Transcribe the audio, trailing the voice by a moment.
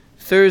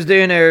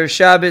Thursday in Erev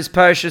Shabbos,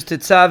 Parshas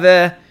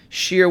Tetzaveh,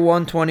 Shiur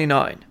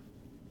 129.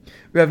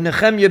 Rav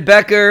Nechemya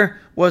Becker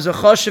was a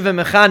choshev and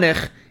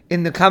mechanech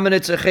in the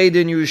Kamenetz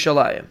Cheder in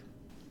Yerushalayim.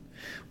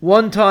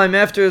 One time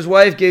after his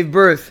wife gave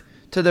birth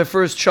to their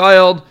first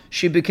child,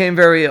 she became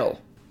very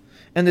ill.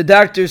 And the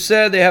doctor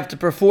said they have to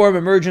perform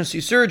emergency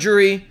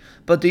surgery,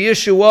 but the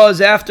issue was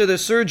after the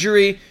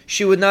surgery,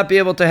 she would not be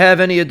able to have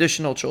any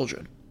additional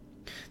children.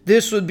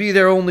 This would be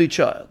their only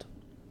child.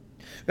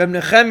 Reb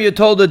Nechemya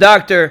told the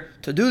doctor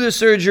to do the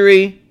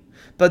surgery,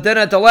 but then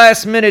at the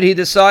last minute he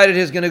decided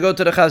he's going to go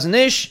to the Chazon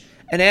Ish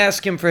and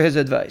ask him for his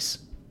advice.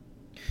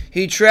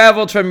 He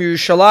traveled from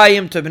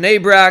Yerushalayim to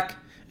Bnei Brak,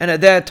 and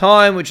at that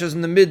time, which was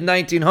in the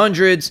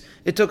mid-1900s,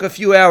 it took a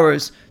few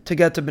hours to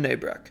get to Bnei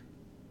Brak.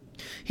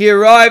 He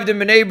arrived in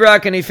Bnei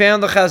Brak and he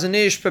found the Chazon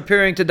Ish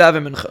preparing to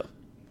daven mincha.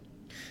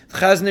 The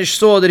Chazon Ish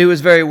saw that he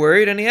was very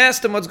worried and he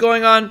asked him what's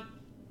going on.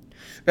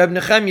 Reb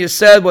Nechemya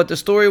said what the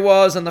story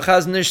was, and the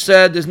Chazon Ish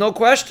said, there's no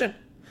question.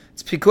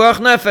 It's pikuach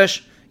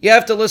nefesh. You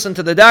have to listen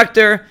to the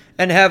doctor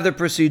and have the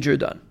procedure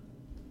done.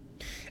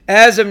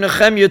 As Reb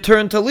Nechemya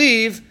turned to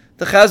leave,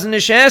 the Chazon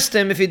Ish asked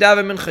him if he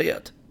daven mincha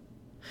yet.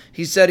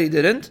 He said he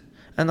didn't,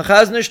 and the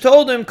Chazon Ish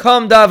told him,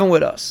 come daven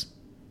with us.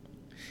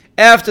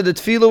 After the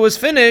tefillah was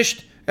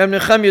finished, Reb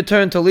Nechemya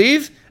turned to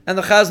leave, and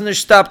the Chazon Ish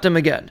stopped him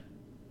again.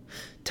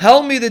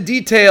 Tell me the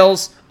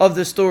details of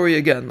the story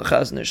again, the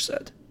Chazon Ish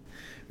said.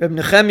 Reb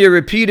Nechemya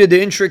repeated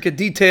the intricate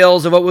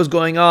details of what was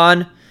going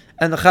on,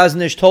 and the Chazon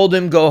Ish told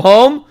him, go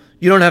home,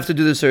 you don't have to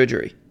do the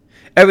surgery.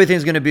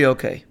 Everything's going to be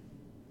okay.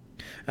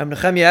 Reb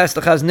Nechemya asked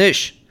the Chazon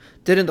Ish,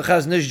 didn't the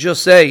Chazon Ish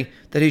just say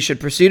that he should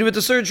proceed with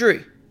the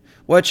surgery?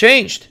 What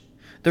changed?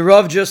 The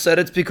Rav just said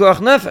it's pikuach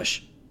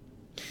nefesh.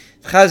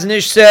 The Chazon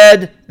Ish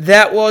said,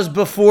 that was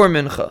before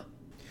mincha.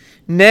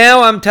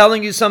 Now I'm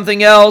telling you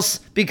something else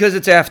because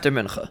it's after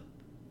mincha.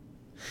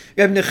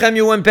 Reb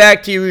Nechemya went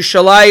back to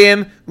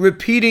Yerushalayim,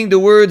 repeating the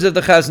words of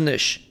the Chazon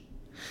Ish.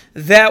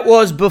 That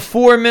was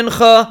before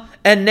mincha,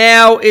 and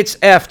now it's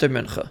after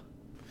mincha.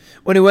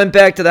 When he went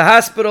back to the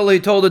hospital,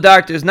 he told the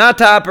doctors not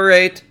to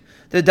operate.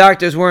 The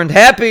doctors weren't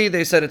happy.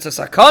 They said it's a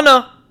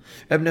sakana.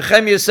 Reb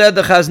Nechemya said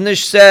the Chazon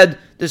Ish said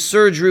the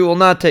surgery will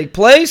not take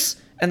place,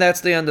 and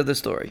that's the end of the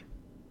story.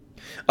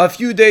 A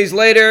few days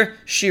later,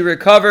 she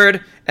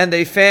recovered, and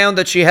they found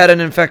that she had an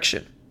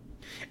infection.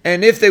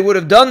 And if they would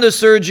have done the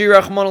surgery,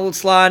 Rahman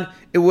al-Islan,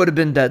 it would have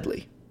been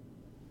deadly.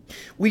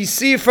 We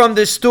see from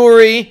this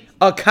story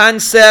a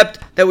concept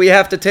that we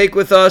have to take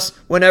with us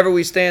whenever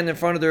we stand in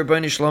front of the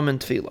Rebbeinu Shalom in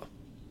Tefillah.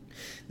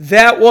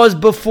 That was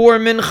before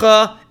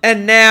mincha,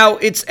 and now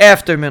it's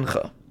after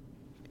mincha.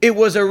 It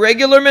was a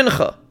regular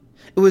mincha.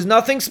 It was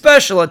nothing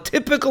special, a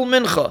typical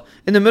mincha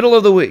in the middle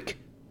of the week.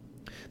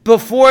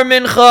 Before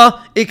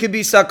mincha, it could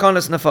be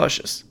sakanas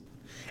nefashis.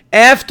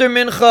 After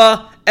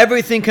mincha,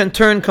 everything can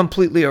turn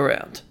completely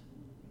around.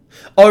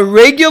 A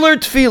regular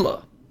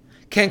tefillah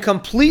can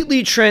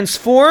completely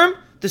transform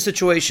the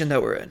situation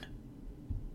that we're in.